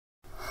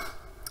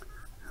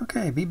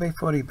Okay,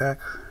 bbay40 back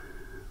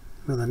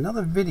with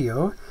another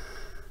video.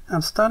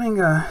 I'm starting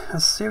a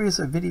series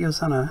of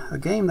videos on a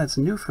game that's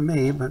new for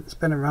me, but it's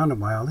been around a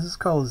while. This is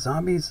called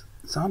Zombie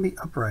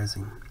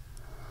Uprising.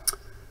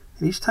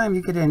 And each time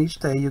you get in, each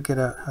day, you get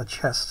a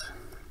chest.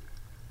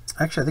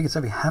 Actually, I think it's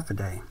every half a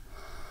day.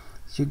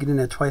 So you get in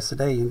there twice a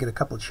day, you can get a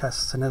couple of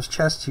chests. And those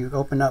chests you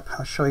open up,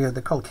 I'll show you,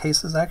 they're called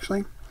cases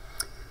actually.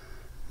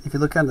 If you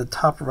look on the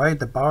top right,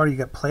 the bar, you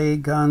got play,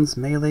 guns,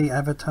 melee,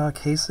 avatar,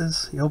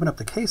 cases. You open up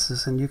the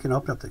cases and you can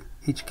open up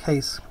each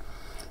case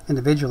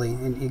individually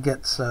and you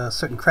get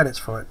certain credits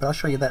for it. But I'll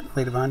show you that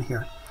later on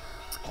here.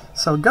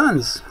 So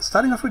guns,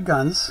 starting off with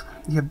guns,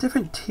 you have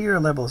different tier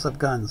levels of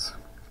guns.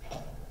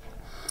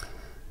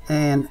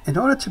 And in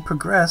order to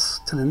progress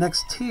to the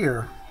next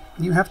tier,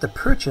 you have to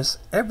purchase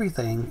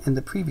everything in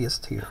the previous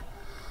tier.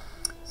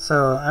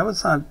 So I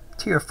was on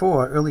tier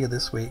 4 earlier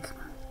this week,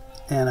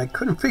 and I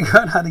couldn't figure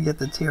out how to get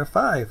to tier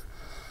 5.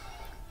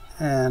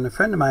 And a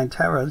friend of mine,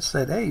 Tara,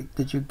 said, "Hey,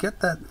 did you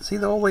get that? See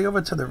all the way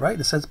over to the right?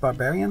 It says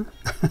Barbarian."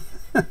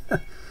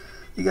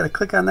 You got to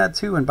click on that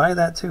too and buy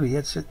that too.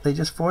 They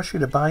just force you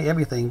to buy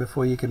everything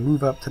before you can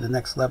move up to the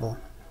next level.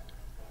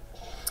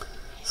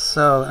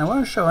 So I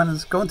want to show, and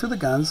it's going through the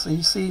guns, and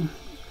you see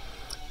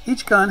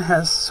each gun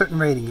has certain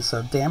ratings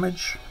of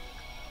damage,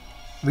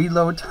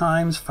 reload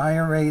times,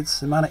 fire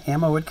rates, the amount of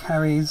ammo it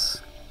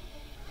carries,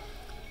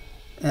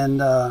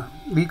 and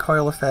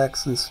recoil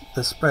effects and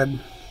the spread.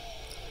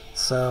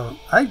 So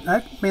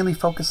I mainly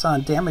focus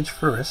on damage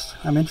first.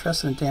 I'm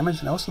interested in damage,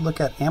 and I also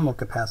look at ammo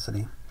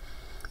capacity.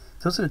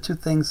 Those are the two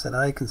things that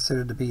I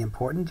consider to be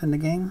important in the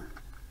game.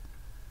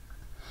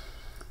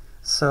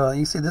 So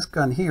you see this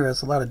gun here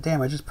has a lot of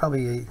damage. It's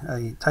probably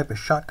a type of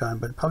shotgun,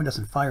 but it probably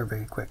doesn't fire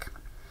very quick.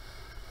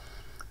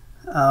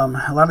 A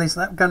lot of these,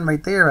 that gun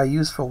right there I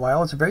used for a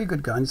while. It's a very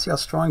good gun. You see how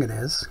strong it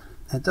is.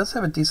 It does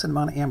have a decent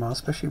amount of ammo,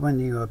 especially when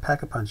you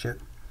pack-a-punch it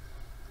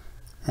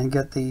and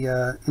get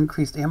the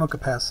increased ammo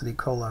capacity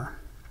cola.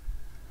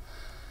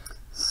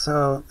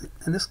 So,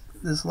 and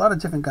there's a lot of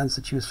different guns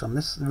to choose from.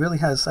 This really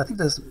has, I think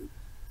this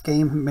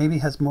game maybe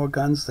has more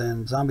guns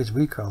than Zombies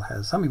Recoil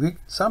has.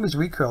 Zombies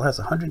Recoil has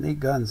 108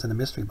 guns in the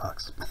mystery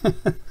box.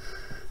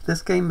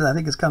 This game, I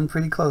think, has come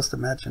pretty close to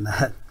matching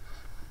that.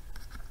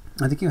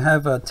 I think you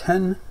have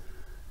 10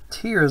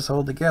 tiers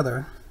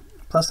altogether,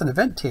 plus an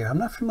event tier. I'm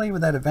not familiar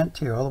with that event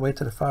tier all the way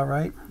to the far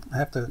right. I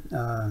have to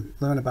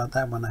learn about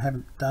that one. I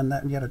haven't done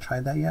that yet or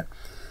tried that yet.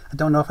 I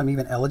don't know if I'm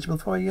even eligible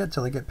for it yet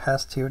till I get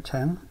past tier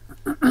 10.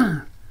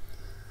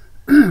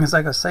 It's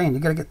like I was saying, you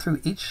got to get through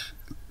each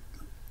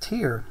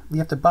tier. You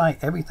have to buy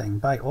everything,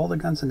 buy all the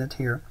guns in the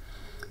tier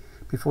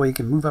before you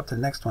can move up to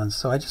the next one.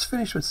 So I just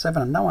finished with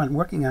 7. I'm now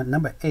working on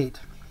number 8.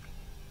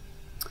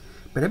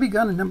 But every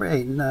gun in number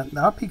 8, and the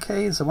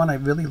RPK is the one I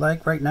really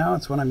like right now.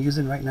 It's what I'm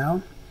using right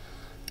now.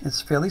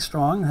 It's fairly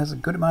strong, has a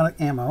good amount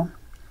of ammo.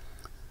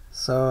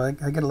 So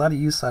I get a lot of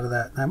use out of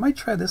that. And I might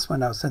try this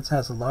one out since it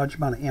has a large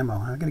amount of ammo.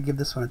 I'm going to give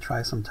this one a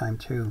try sometime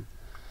too.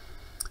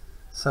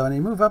 So when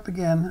you move up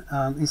again,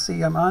 you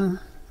see I'm on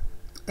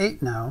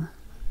 8 now.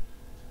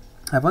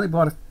 I've only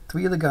bought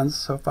 3 of the guns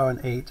so far in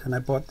 8, and I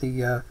bought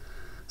the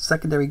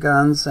secondary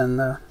guns and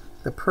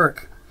the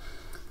perk.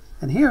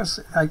 And here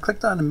I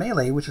clicked on the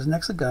melee, which is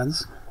next to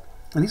guns,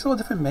 and these are all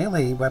different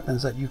melee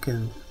weapons that you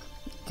can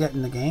get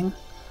in the game.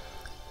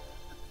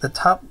 The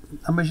top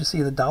numbers you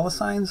see, the dollar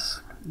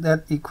signs,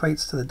 that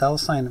equates to the dollar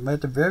sign right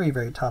at the very,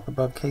 very top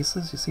above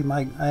cases. You see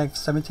I have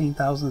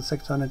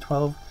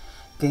 17,612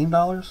 game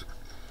dollars.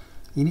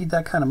 You need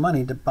that kind of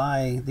money to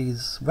buy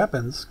these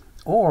weapons,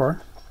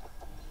 or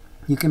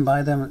you can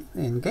buy them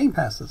in game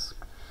passes,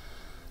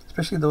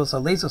 especially those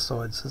laser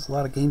swords. There's a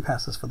lot of game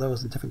passes for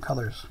those in different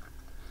colors.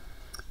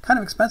 Kind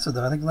of expensive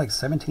though. I think like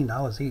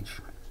 $17 each.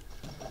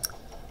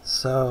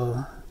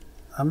 So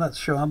I'm not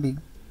sure I'll be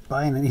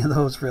buying any of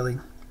those really.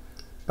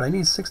 But I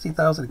need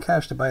 60,000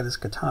 cash to buy this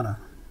katana.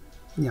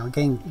 You know,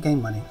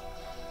 game money.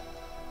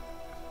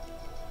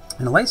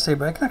 And a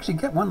lightsaber, I can actually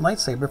get one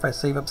lightsaber if I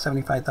save up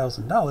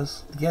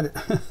 $75,000 to get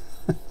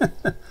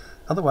it.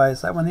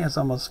 Otherwise, that one here is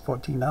almost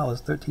 $14,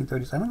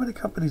 $13.37. I don't know where they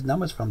come up with these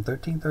numbers from.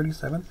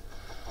 $13.37.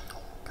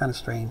 Kind of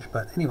strange,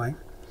 but anyway.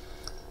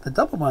 The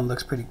double one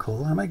looks pretty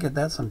cool. I might get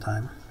that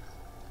sometime.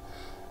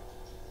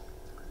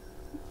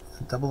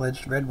 The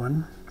double-edged red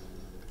one.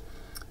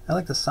 I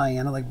like the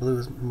cyan. I like blue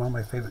is more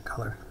my favorite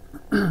color.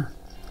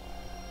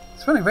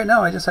 It's funny, right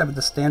now I just have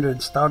the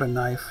standard starter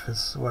knife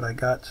is what I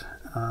got.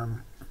 And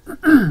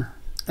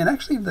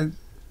actually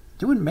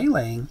doing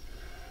meleeing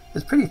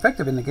is pretty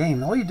effective in the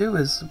game. All you do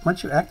is,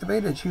 once you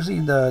activate it, it's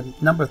usually the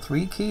number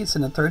 3 key. It's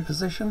in the 3rd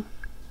position.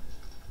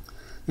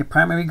 Your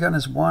primary gun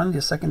is 1,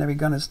 your secondary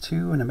gun is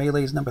 2, and the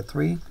melee is number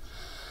 3.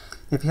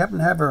 If you happen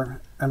to have an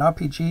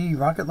RPG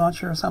rocket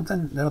launcher or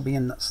something, that'll be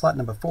in slot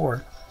number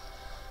 4.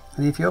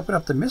 And if you open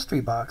up the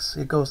mystery box,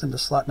 it goes into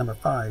slot number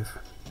 5.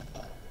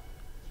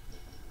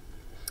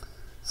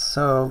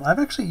 So I've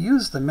actually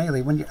used the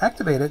melee. When you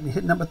activate it and you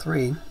hit number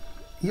 3,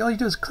 all you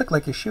do is click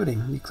like you're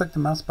shooting. You click the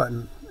mouse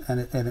button and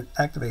it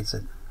activates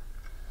it.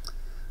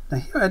 Now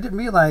here I didn't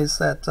realize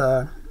that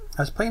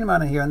I was playing them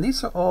out of here, and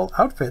these are all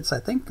outfits, I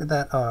think,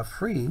 that are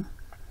free.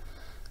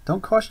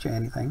 Don't cost you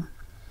anything.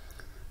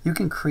 You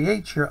can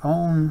create your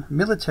own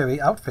military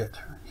outfit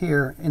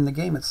here in the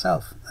game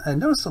itself. I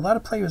noticed a lot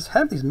of players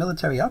have these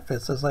military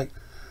outfits. It's like,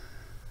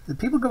 did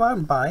people go out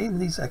and buy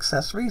these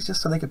accessories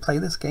just so they could play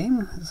this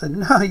game? I said,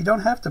 no, you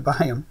don't have to buy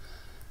them.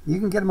 You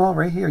can get them all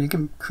right here. You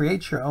can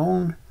create your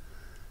own,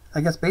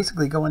 I guess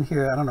basically go in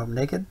here, I don't know,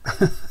 naked,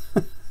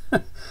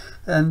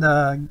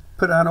 and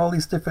put on all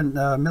these different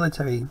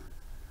military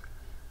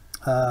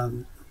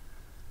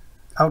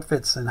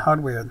outfits and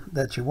hardware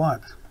that you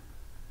want.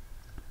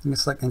 You can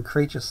select and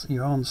create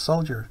your own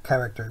soldier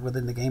character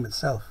within the game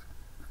itself,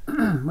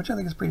 which I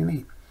think is pretty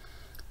neat.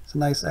 It's a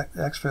nice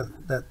extra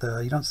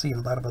that you don't see in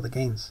a lot of other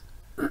games.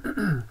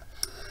 Now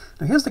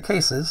here's the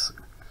cases,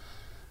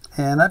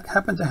 and I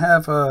happen to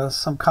have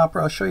some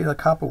copper. I'll show you the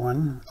copper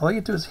one. All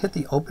you do is hit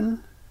the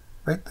open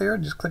right there.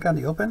 Just click on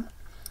the open,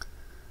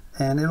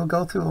 and it'll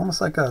go through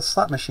almost like a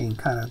slot machine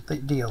kind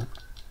of deal.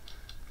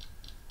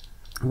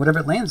 Whatever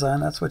it lands on,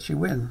 that's what you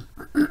win.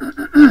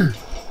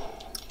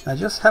 I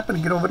just happened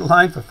to get over the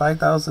line for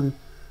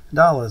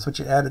 $5,000, which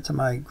it added to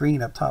my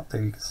green up top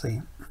there, you can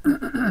see.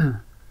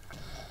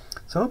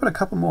 So open a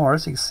couple more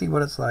so you can see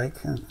what it's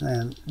like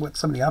and what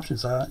some of the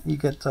options are. You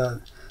get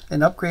an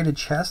upgraded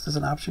chest as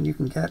an option you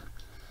can get.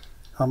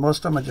 Most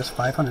of them are just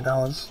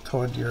 $500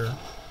 toward your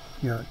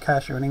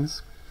cash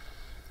earnings.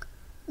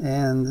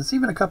 And there's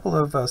even a couple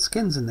of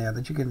skins in there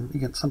that you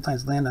can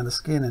sometimes land on a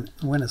skin and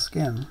win a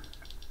skin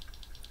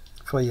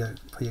for your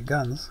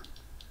guns.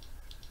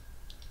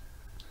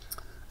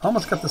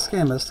 Almost got the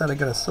skin, but instead I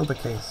got a silver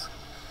case.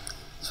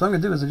 So what I'm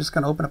going to do is I'm just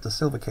going to open up the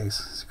silver case.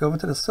 So go over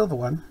to the silver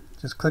one,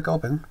 just click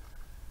open,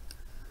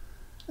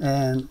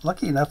 and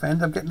lucky enough I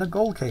ended up getting a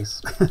gold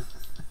case.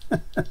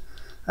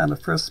 On the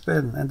first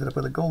spin, ended up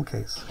with a gold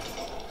case.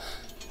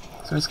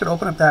 So I'm just going to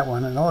open up that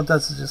one, and all it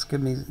does is just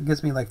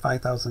gives me like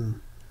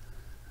 5,000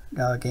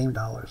 game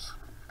dollars.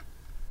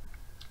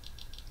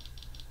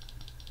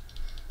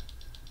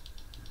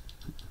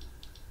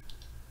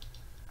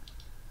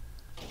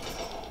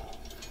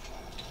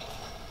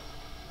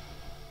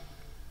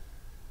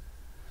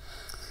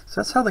 So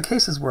that's how the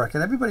cases work,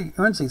 and everybody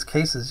earns these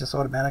cases just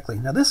automatically.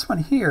 Now this one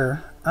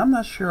here, I'm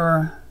not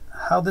sure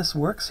how this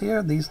works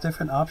here, these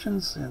different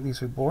options and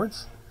these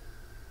rewards.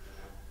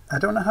 I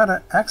don't know how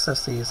to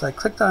access these. I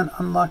clicked on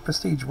Unlock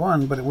Prestige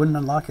 1, but it wouldn't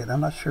unlock it. I'm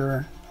not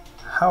sure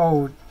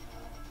how...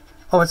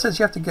 Oh, it says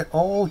you have to get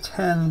all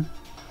 10.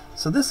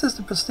 So this is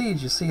the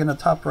Prestige you see in the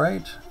top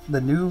right,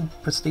 the new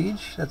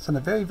Prestige. That's in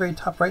the very, very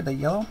top right, the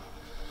yellow.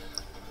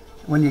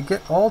 When you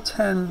get all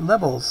 10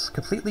 levels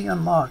completely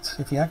unlocked,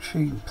 if you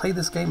actually play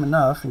this game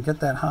enough and get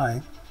that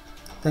high,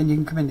 then you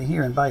can come into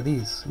here and buy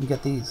these and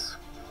get these.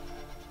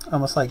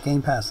 Almost like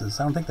game passes.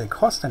 I don't think they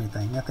cost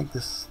anything. I think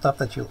this stuff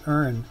that you'll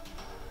earn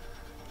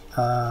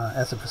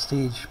as a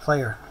prestige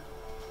player.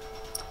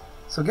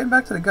 So getting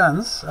back to the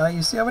guns,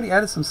 you see I already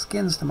added some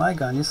skins to my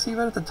gun. You see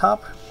right at the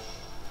top,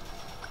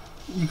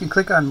 you can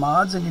click on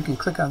mods and you can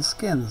click on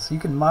skins. You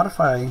can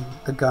modify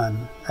the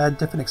gun, add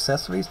different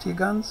accessories to your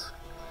guns.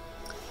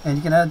 And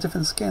you can add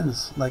different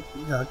skins, like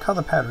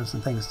color patterns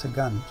and things to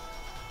gun.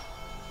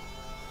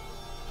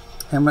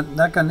 And when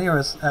that gun there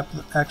is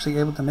actually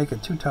able to make a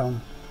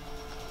two-tone.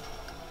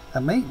 I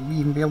may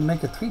even be able to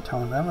make a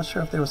three-tone. I'm not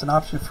sure if there was an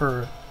option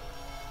for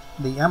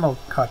the ammo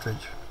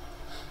cartridge.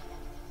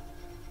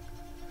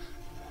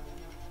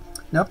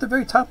 Now up the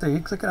very top there, you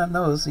click on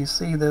those, you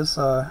see there's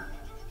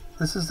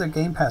this is the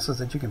game passes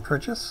that you can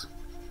purchase.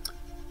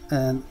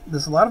 And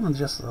there's a lot of them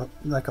just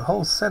like a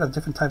whole set of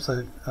different types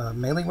of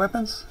melee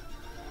weapons.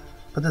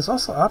 But there's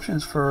also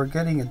options for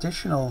getting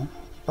additional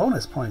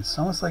bonus points,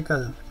 almost like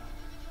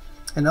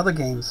in other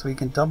games where you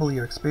can double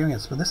your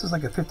experience. But this is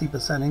like a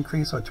 50%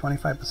 increase or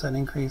 25%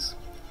 increase.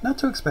 Not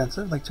too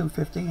expensive, like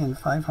 $250 and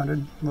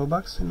 500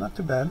 Robux, not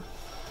too bad.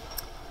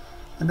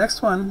 The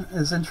next one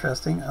is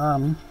interesting.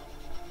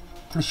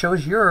 It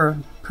shows your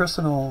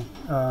personal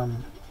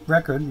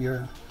record,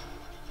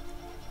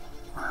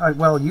 how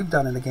well you've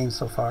done in the game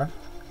so far.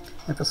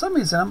 And for some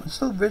reason, I'm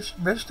still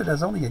registered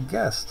as only a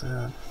guest.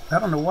 I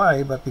don't know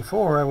why, but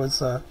before I was,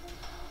 I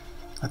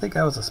think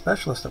I was a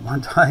specialist at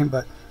one time,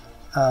 but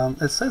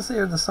it says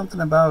there's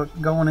something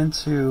about going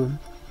into,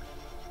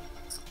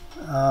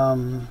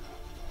 in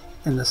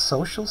the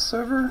social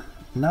server,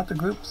 not the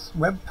group's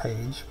web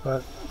page,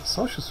 but the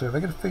social server.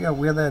 I gotta figure out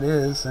where that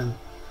is and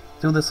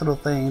do this little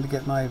thing to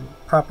get my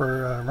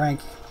proper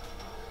rank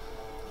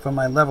for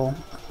my level,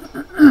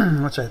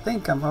 which I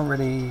think I'm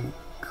already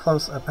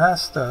close. I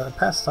passed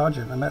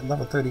sergeant. I'm at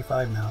level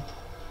 35 now.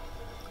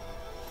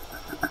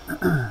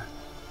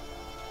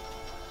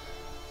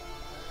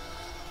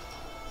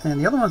 And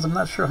the other ones I'm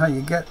not sure how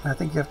you get. I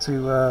think you have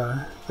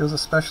to those are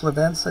special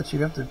events that you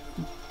have to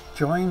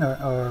join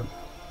or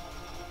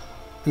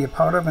be a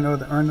part of in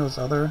order to earn those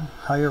other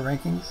higher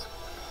rankings.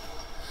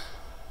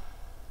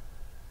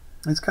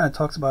 This kind of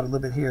talks about it a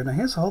little bit here. Now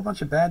here's a whole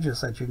bunch of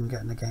badges that you can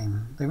get in the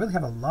game. They really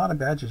have a lot of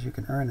badges you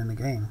can earn in the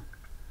game.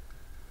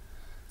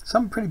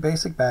 Some pretty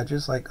basic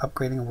badges like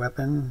upgrading a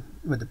weapon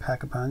with the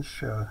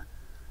Pack-a-Punch.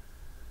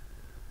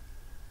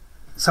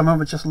 Some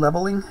of it's just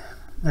leveling.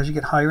 As you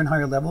get higher and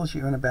higher levels,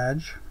 you earn a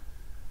badge.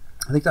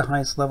 I think the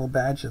highest level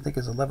badge, I think,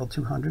 is a level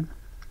 200.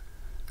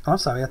 Oh, I'm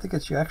sorry, I think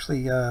it's you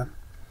actually, for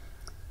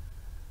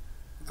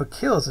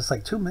kills, it's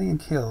like 2 million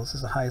kills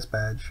is the highest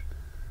badge.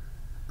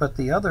 But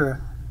the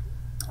other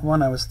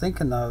one I was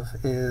thinking of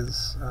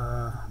is,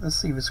 let's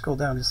see if we scroll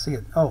down to see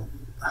it. Oh,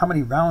 how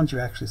many rounds you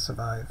actually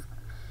survive.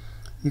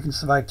 You can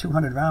survive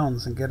 200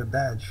 rounds and get a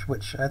badge,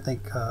 which I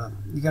think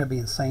you gotta be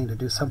insane to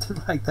do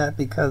something like that,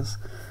 because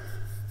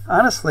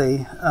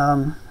honestly,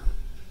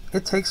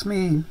 it takes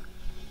me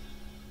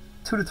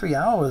 2 to 3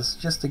 hours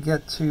just to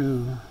get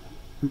to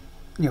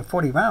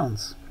 40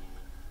 rounds.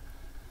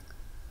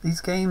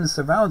 These games,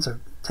 the rounds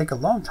take a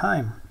long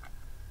time.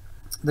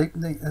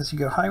 As you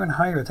go higher and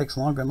higher, it takes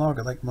longer and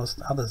longer, like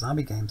most other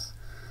zombie games.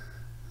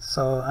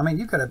 So I mean,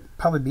 you've got to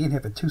probably be in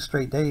here for 2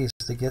 straight days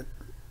to get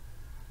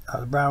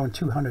a round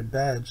 200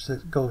 badge, to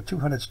go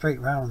 200 straight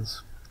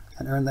rounds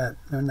and earn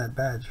that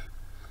badge.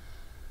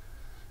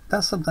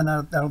 That's something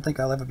I don't think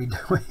I'll ever be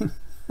doing.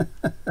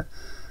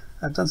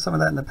 I've done some of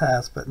that in the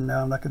past, but no,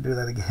 I'm not going to do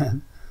that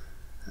again.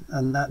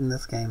 Not in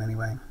this game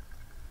anyway.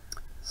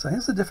 So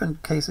here's the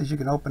different cases you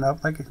can open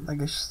up. I showed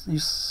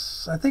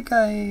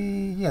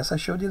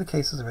you the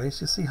cases already,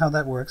 so you see how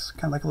that works.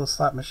 Kind of like a little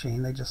slot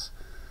machine.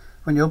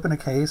 When you open a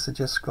case, it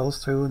just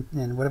scrolls through,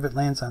 and whatever it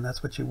lands on,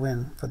 that's what you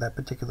win for that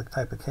particular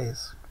type of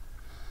case.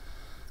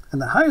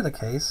 And the higher the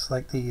case,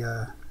 like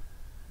the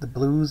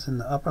blues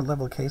and the upper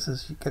level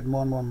cases, you get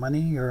more and more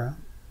money or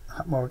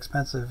more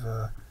expensive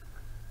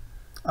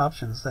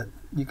options that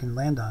you can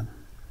land on.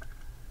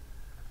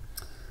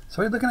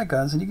 So you're looking at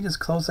guns, and you can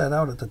just close that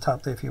out at the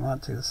top there if you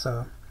want to.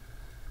 So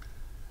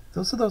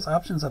those are those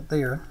options up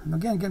there. And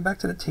again, getting back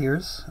to the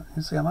tiers,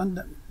 you see I'm on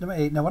number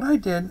 8. Now what I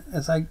did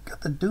is I got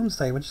the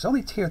Doomsday, which is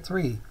only tier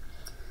 3,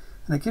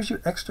 and it gives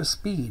you extra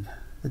speed,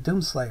 the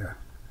Doomslayer.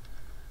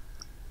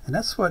 And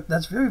that's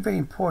very, very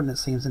important, it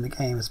seems, in the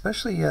game,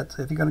 especially if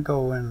you're going to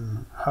go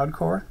in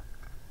hardcore or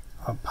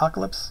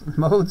apocalypse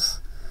modes.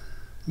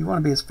 You want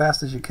to be as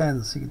fast as you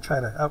can, so you can try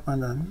to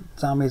outrun the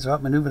zombies or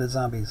outmaneuver the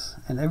zombies,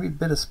 and every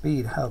bit of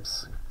speed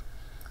helps.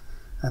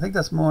 I think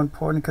that's more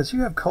important because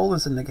you have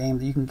colas in the game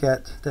that you can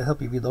get to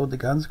help you reload the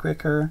guns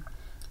quicker,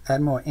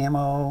 add more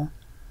ammo,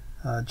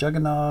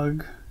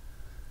 juggernog.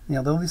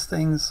 All these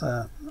things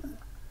are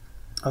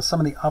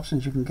some of the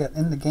options you can get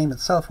in the game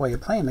itself while you're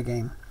playing the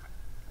game.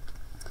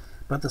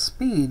 But the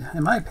speed,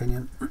 in my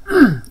opinion,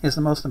 is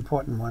the most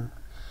important one.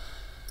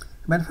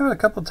 I've had a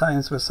couple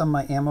times where some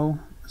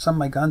of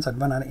my guns I'd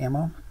run out of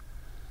ammo.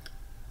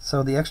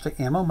 So the extra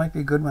ammo might be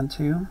a good one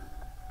too.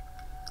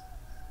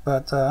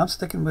 But I'm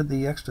sticking with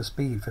the extra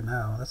speed for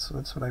now. That's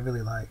what I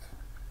really like.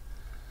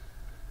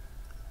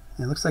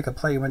 And it looks like a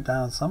player went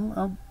down. So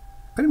I'm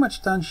pretty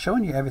much done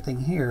showing you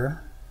everything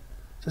here.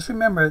 Just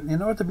remember,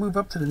 in order to move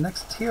up to the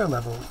next tier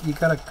level, you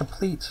gotta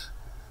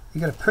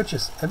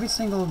purchase every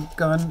single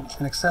gun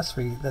and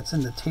accessory that's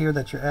in the tier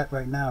that you're at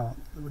right now,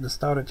 the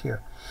starter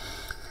tier.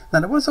 Now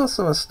there was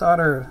also a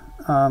starter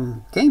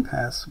Game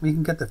Pass where you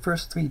can get the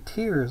first 3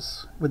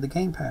 tiers with the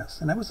Game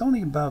Pass, and that was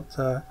only about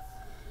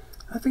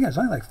I think it was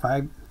only like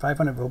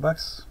 500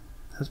 Robux.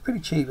 It was pretty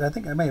cheap. I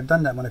think I may have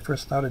done that when I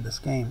first started this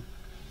game,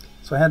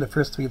 so I had the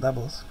first 3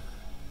 levels.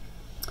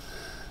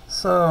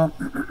 So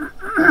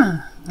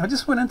I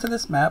just went into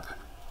this map,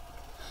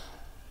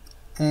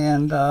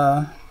 and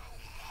I'm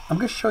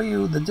going to show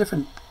you the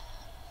different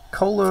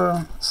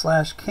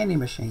cola/candy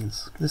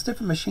machines. There's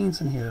different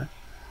machines in here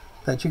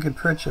that you can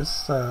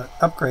purchase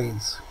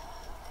upgrades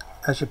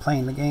as you're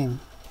playing the game,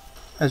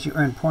 as you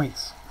earn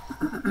points.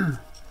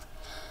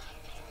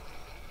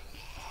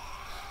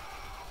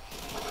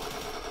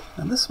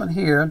 And this one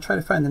here, I'm trying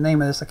to find the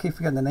name of this. I keep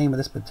forgetting the name of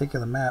this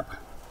particular map.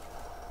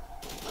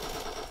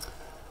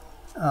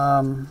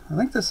 I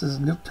think this is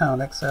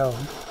Nuketown XL.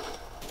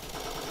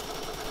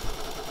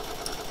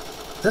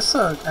 This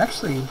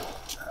actually,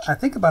 I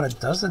think about a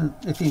dozen,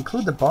 if you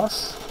include the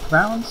boss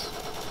rounds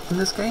in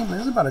this game,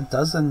 there's about a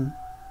dozen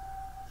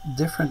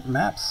different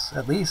maps,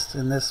 at least,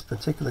 in this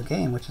particular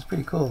game, which is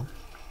pretty cool.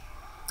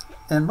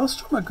 And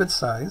most of them are good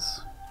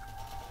size.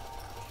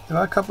 There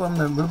are a couple of them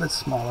that are a little bit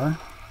smaller.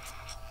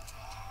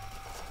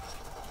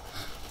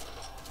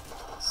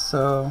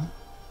 So,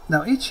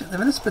 now in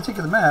this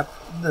particular map,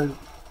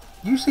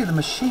 usually the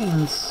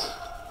machines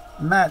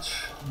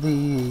match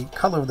the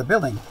color of the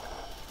building.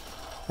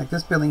 Like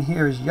this building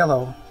here is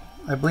yellow.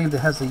 I believe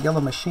it has the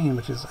yellow machine,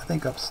 which is, I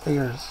think,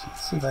 upstairs.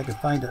 Let's see if I can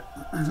find it.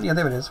 Yeah,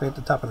 there it is, right at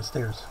the top of the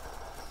stairs.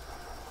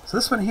 So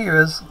this one here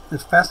is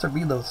faster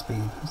reload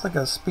speed. It's like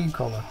a speed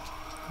cola,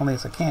 only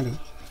it's a candy.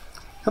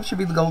 Helps you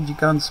reload your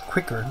guns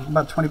quicker,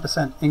 about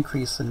 20%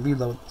 increase in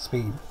reload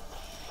speed,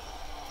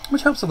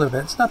 which helps a little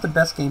bit. It's not the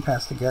best Game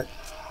Pass to get.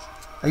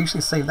 I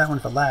usually save that one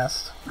for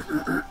last.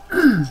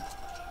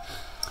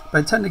 But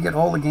I tend to get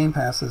all the Game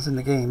Passes in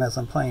the game as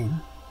I'm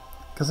playing,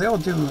 because they all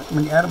do,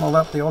 when you add them all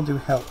up, they all do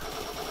help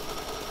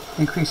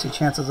increase your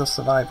chances of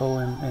survival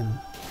and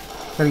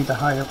getting to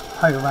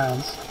higher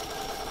rounds.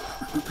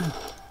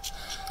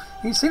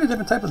 You see the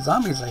different type of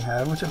zombies they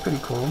have, which are pretty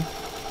cool.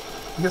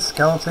 You got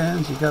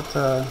skeletons, you got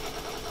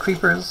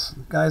creepers,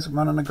 guys that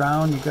run on the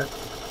ground, you got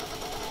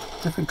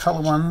different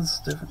color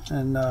ones,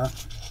 and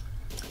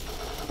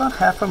about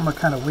half of them are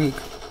kind of weak.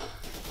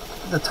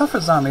 The tougher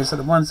zombies are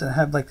the ones that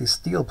have like these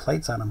steel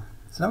plates on them.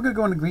 So now we're going to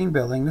go in the green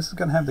building. This is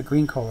going to have the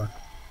green color.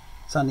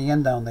 It's on the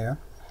end down there.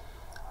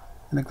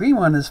 And the green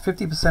one is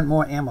 50%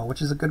 more ammo,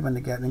 which is a good one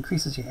to get. It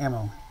increases your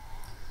ammo.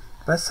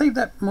 But I saved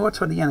that more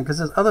toward the end because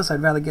there's others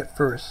I'd rather get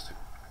first,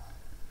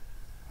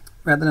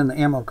 rather than the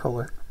ammo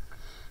color.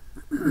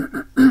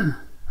 That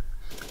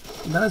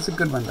is a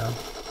good one though.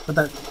 But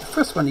the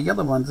first one, the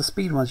yellow one, the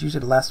speed one, is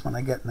usually the last one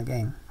I get in the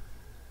game.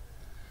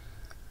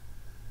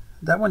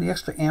 That one, the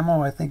extra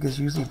ammo, I think is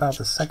usually about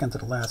the second to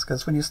the last,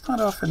 because when you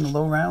start off in the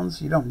low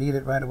rounds, you don't need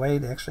it right away,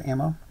 the extra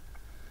ammo.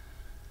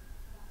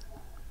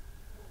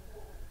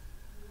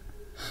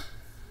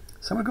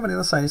 So I'm going to go to the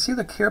other side. You see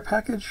the care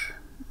package?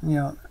 You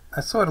know,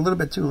 I saw it a little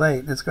bit too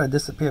late. It's going to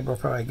disappear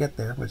before I get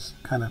there, which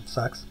kind of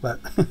sucks. But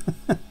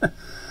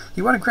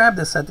you want to grab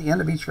this at the end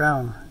of each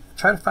round.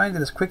 Try to find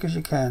it as quick as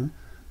you can.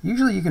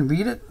 Usually you can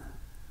read it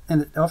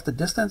off the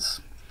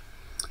distance.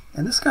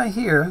 And this guy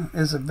here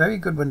is a very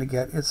good one to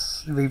get.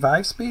 It's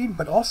revive speed,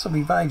 but also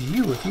revive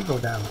you if you go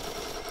down.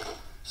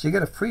 So you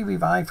get a free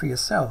revive for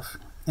yourself.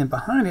 And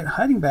behind it,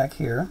 hiding back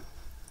here,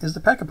 is the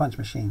Pack-a-Punch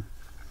machine.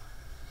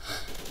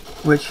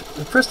 Which,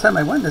 the first time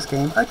I won this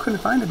game, I couldn't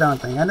find the darn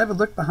thing. I never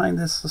looked behind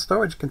this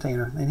storage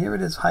container. And here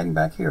it is hiding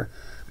back here.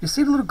 You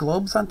see the little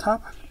globes on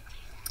top?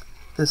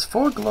 There's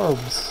 4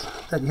 globes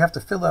that you have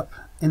to fill up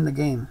in the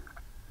game.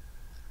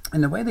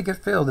 And the way they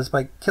get filled is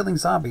by killing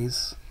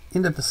zombies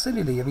in the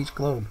vicinity of each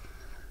globe.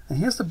 And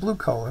here's the blue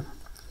color.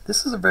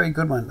 This is a very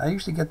good one. I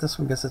usually get this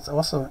one because it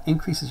also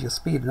increases your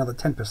speed another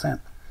 10%.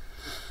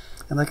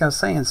 And like I was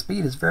saying,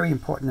 speed is very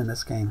important in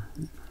this game.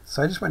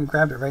 So I just went and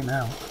grabbed it right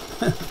now.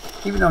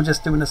 Even though I'm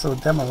just doing this little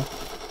demo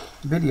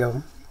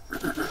video.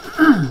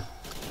 Because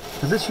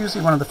this is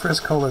usually one of the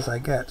first colors I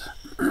get.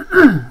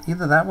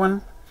 Either that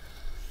one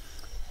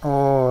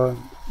or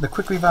the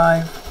quick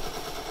revive.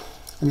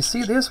 And you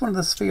see, there's one of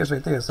the spheres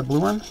right there. It's the blue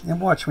one. And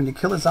watch, when you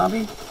kill a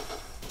zombie,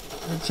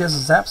 it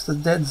just zaps the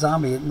dead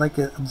zombie. It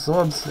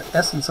absorbs the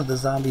essence of the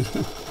zombie.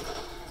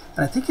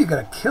 And I think you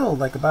gotta kill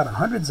like about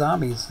 100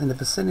 zombies in the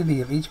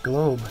vicinity of each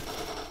globe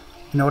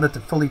in order to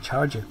fully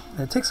charge it.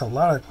 And it takes a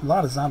lot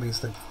of zombies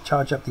to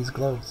charge up these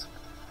globes.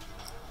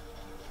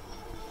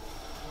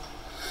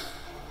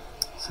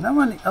 So now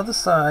we're on the other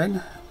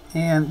side,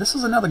 and this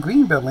is another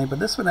green building, but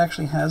this one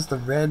actually has the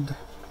red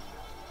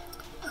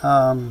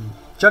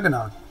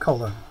Juggernaut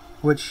color,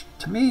 which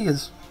to me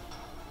it's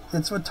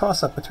a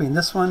toss-up between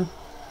this one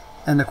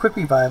and the quick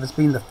revive as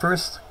being the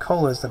first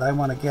colors that I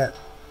want to get.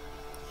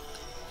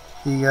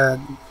 The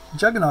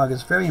Juggernaut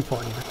is very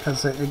important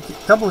because it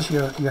doubles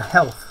your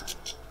health.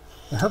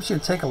 It helps you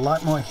to take a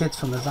lot more hits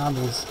from the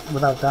zombies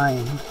without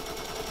dying.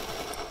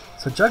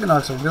 So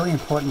Juggernaut's a really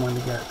important one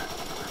to get.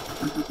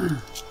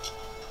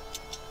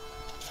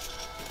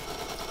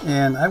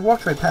 And I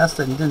walked right past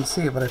it and didn't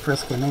see it when I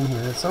first came in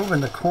here. It's over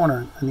in the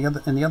corner in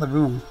the other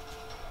room.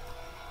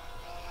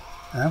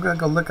 And I'm gonna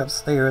go look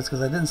upstairs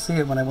because I didn't see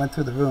it when I went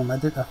through the room. I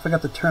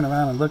forgot to turn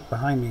around and look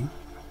behind me.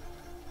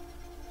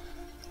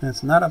 And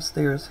it's not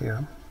upstairs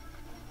here.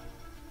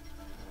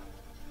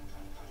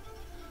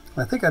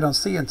 I think I don't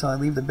see it until I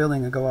leave the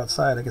building and go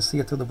outside. I can see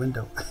it through the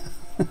window.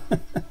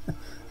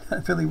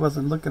 I really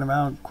wasn't looking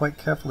around quite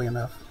carefully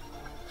enough.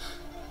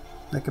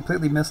 I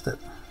completely missed it.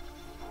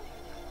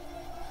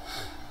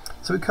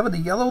 So we covered the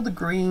yellow, the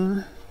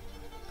green,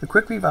 the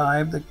quick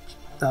revive, the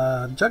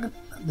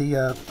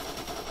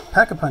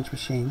Pack-a-Punch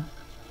machine.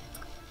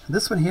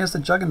 This one here is the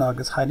Juggernaut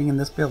that's hiding in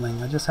this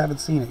building. I just haven't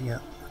seen it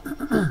yet.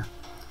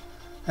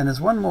 And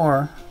there's one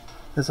more.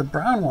 There's a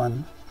brown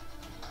one,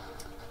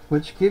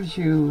 which gives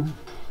you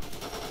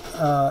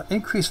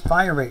increased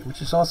fire rate,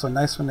 which is also a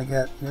nice one to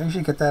get. You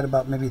usually get that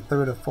about maybe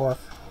 3rd or 4th.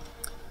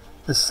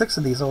 There's 6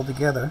 of these all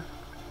together.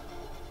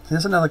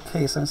 Here's another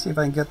case. Let me see if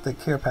I can get the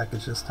care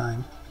package this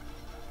time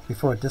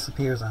before it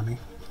disappears on me.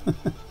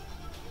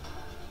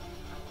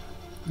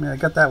 Yeah, I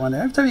got that one.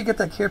 Every time you get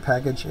that care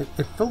package, it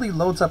fully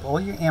loads up all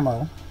your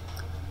ammo,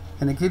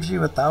 and it gives you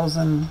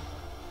 $1,000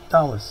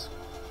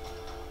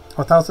 or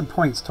 1,000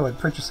 points toward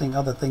purchasing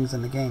other things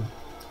in the game.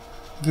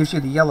 It gives you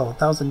the yellow,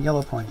 1,000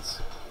 yellow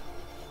points.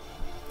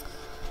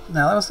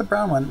 Now that was the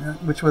brown one,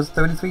 which was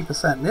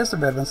 33%. And there's the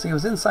red one. See, it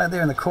was inside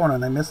there in the corner,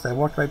 and I missed it. I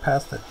walked right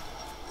past it.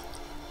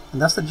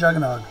 And that's the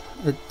Juggernaut.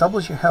 It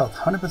doubles your health,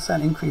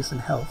 100% increase in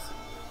health.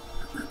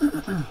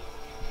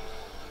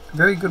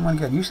 Very good one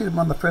to get. Usually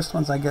one of the first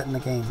ones I get in the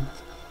game.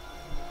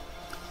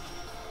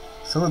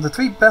 So the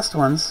 3 best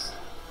ones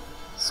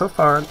so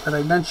far that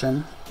I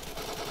mentioned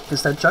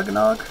is that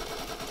Juggernaut,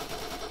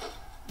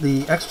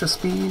 the extra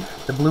speed,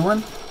 the blue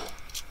one,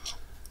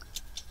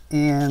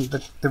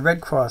 and the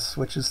red cross,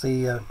 which is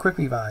the quick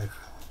revive,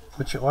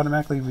 which will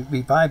automatically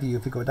revive you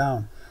if you go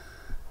down.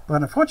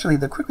 But unfortunately,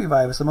 the quick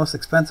revive is the most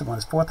expensive one.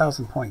 It's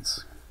 4,000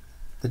 points.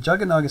 The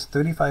Juggernaut is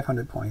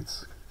 3,500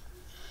 points.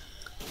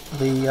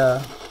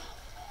 The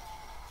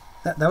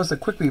That was the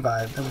quick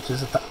revive, which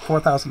is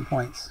 4,000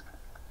 points.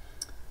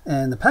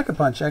 And the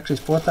Pack-a-Punch actually is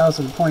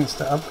 4,000 points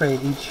to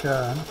upgrade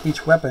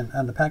each weapon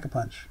on the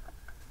Pack-a-Punch.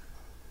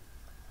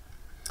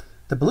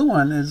 The blue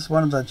one is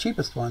one of the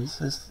cheapest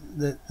ones. It's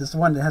the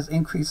one that has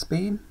increased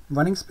speed,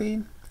 running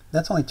speed.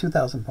 That's only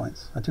 2,000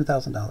 points, or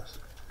 $2,000.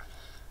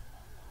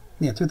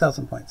 Yeah,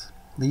 2,000 points.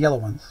 The yellow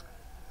ones.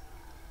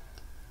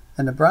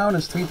 And the brown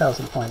is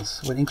 3,000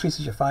 points, which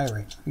increases your fire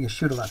rate. You can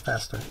shoot a lot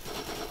faster.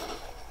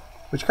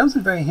 Which comes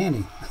in very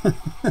handy.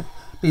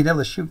 Being able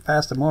to shoot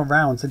faster, more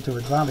rounds into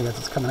a zombie as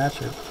it's coming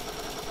at you.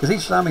 Because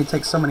each zombie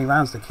takes so many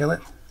rounds to kill it,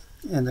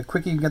 and the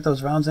quicker you get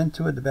those rounds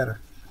into it, the better.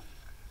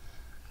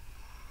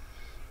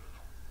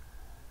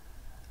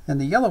 And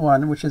the yellow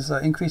one, which is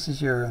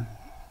increases your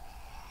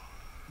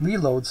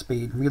reload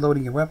speed,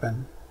 reloading your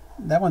weapon,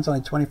 that one's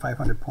only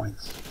 2,500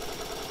 points.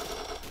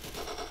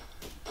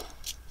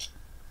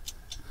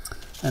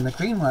 And the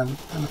green one,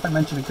 I don't know if I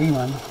mentioned the green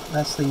one,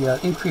 that's the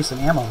increase in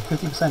ammo,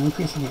 50%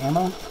 increase in your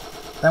ammo.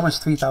 That one's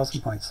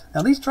 3,000 points.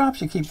 Now these drops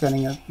you keep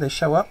getting, they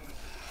show up.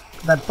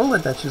 That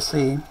bullet that you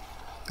see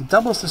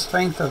doubles the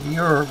strength of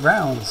your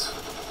rounds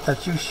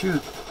that you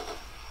shoot.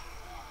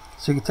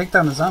 So you can take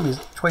down the zombies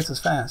twice as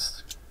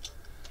fast.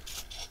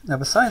 Now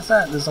besides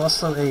that, there's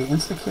also a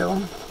insta-kill,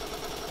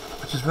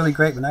 which is really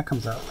great when that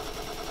comes out.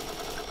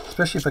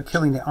 Especially for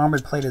killing the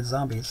armored plated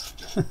zombies.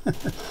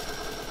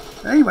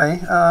 Anyway,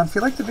 if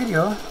you liked the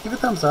video, give it a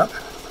thumbs up.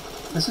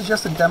 This is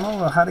just a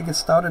demo of how to get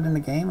started in the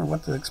game and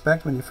what to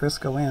expect when you first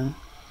go in.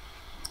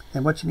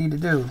 And what you need to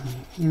do.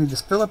 You need to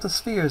fill up the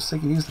spheres so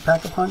you can use the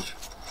Pack-a-Punch.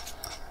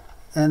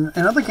 And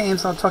in other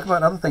games, I'll talk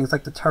about other things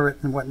like the turret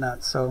and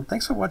whatnot. So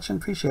thanks for watching.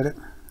 Appreciate it.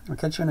 I'll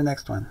catch you in the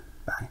next one.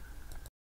 Bye.